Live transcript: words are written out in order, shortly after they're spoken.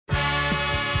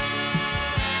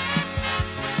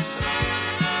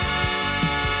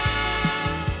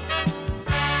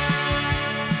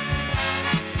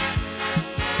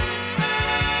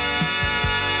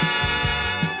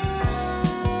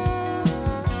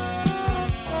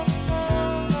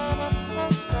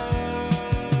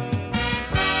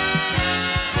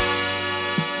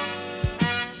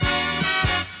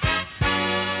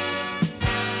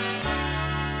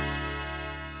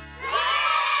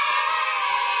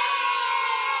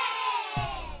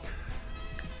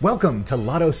Welcome to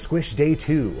Lotto Squish Day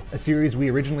 2, a series we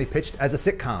originally pitched as a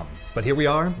sitcom. But here we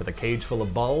are with a cage full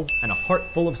of balls and a heart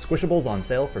full of Squishables on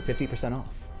sale for 50% off.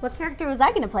 What character was I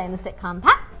going to play in the sitcom,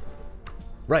 Pat?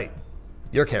 Right,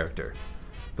 your character,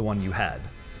 the one you had.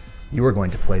 You are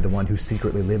going to play the one who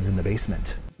secretly lives in the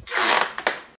basement.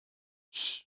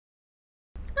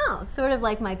 Oh, sort of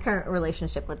like my current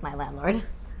relationship with my landlord.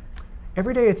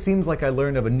 Every day it seems like I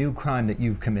learn of a new crime that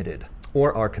you've committed,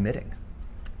 or are committing.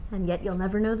 And yet you'll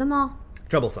never know them all.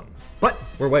 Troublesome. But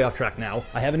we're way off track now.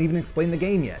 I haven't even explained the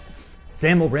game yet.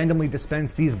 Sam will randomly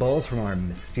dispense these balls from our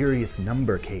mysterious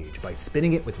number cage by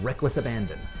spinning it with reckless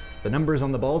abandon. The numbers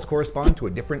on the balls correspond to a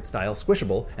different style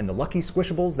squishable, and the lucky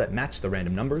squishables that match the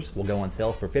random numbers will go on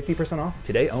sale for 50% off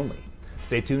today only.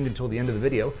 Stay tuned until the end of the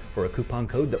video for a coupon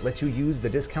code that lets you use the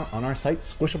discount on our site,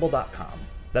 squishable.com.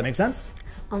 That make sense?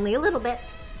 Only a little bit.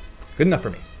 Good enough for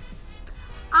me.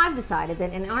 I've decided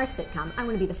that in our sitcom, I'm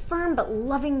going to be the firm but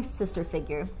loving sister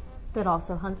figure that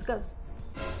also hunts ghosts.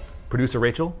 Producer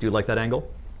Rachel, do you like that angle?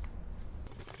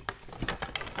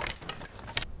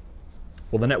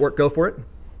 Will the network go for it?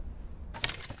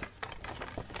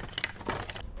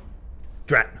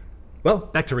 Drat. Well,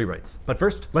 back to rewrites. But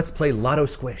first, let's play Lotto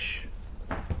Squish.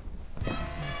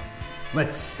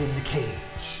 Let's spin the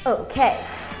cage. Okay.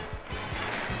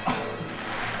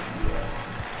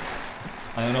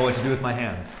 I don't know what to do with my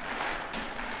hands.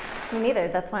 Me neither,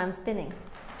 that's why I'm spinning.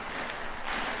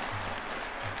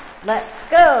 Let's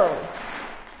go.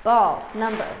 Ball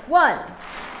number 1.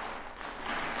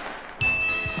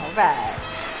 All right.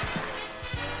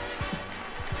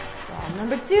 Ball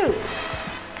number 2. Ooh.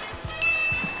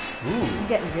 I'm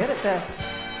getting good at this.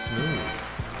 Smooth.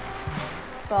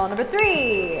 Ball number 3.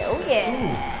 Oh yeah.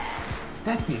 Ooh.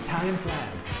 That's the Italian flag.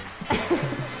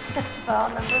 Ball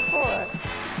number 4.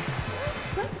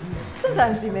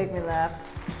 Sometimes you make me laugh.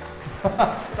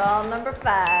 Ball number 5.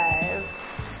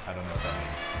 I don't know what that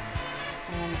means.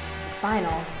 And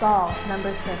final, ball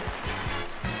number 6.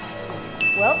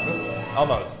 Well,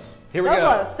 Almost. Here we so go.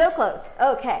 close, so close.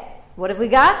 Okay, what have we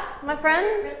got, my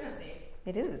friends? Christmassy.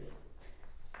 It is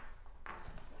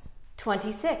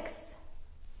 26,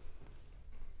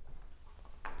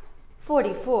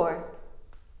 44,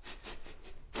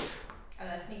 Oh,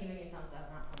 that's me giving you a thumbs up,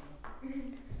 not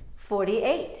me.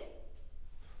 48.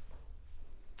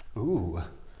 Ooh.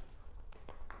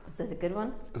 Was that a good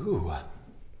one? Ooh.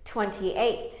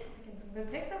 28, Some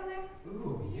good picks over there?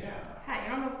 Ooh, yeah. Pat, you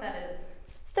don't know what that is.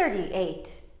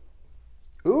 38.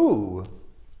 Ooh.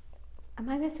 Am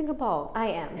I missing a ball? I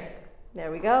am. There it is.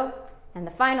 There we go. And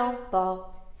the final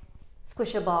ball,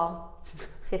 squishable,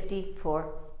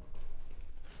 54.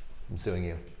 I'm suing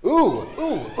you. Ooh,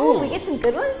 ooh, Ooh, we get some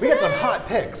good ones We got some today? hot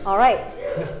picks. All right.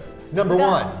 Number Go.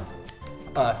 1,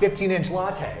 15-inch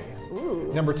latte.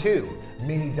 Ooh, Number 2,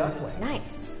 mini duckling.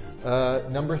 nice.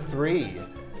 Number 3,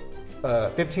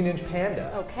 15-inch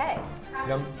panda. Okay.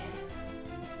 Num-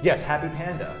 yes, happy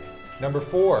panda. Number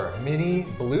 4, mini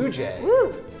blue jay.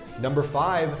 Woo. Number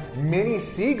 5, mini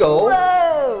seagull.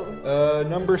 Whoa.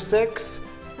 Number 6,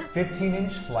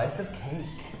 15-inch slice of cake.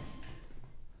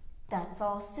 That's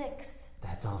all 6.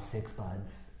 That's all 6,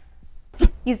 buds.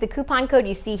 Use the coupon code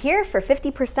you see here for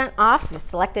 50% off with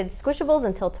selected Squishables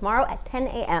until tomorrow at 10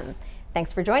 a.m.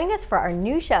 Thanks for joining us for our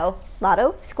new show,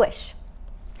 Lotto Squish.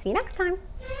 See you next time.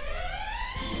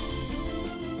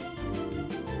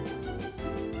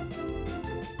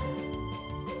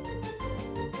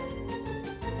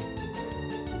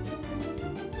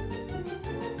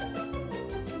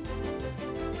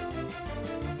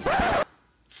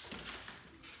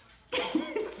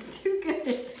 It's too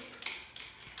good.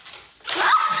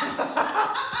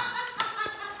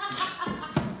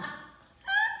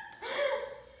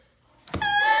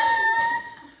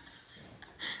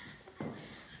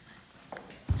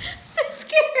 So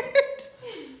scared.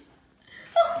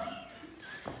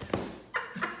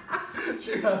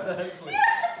 Do you have that, please?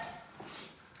 Yes.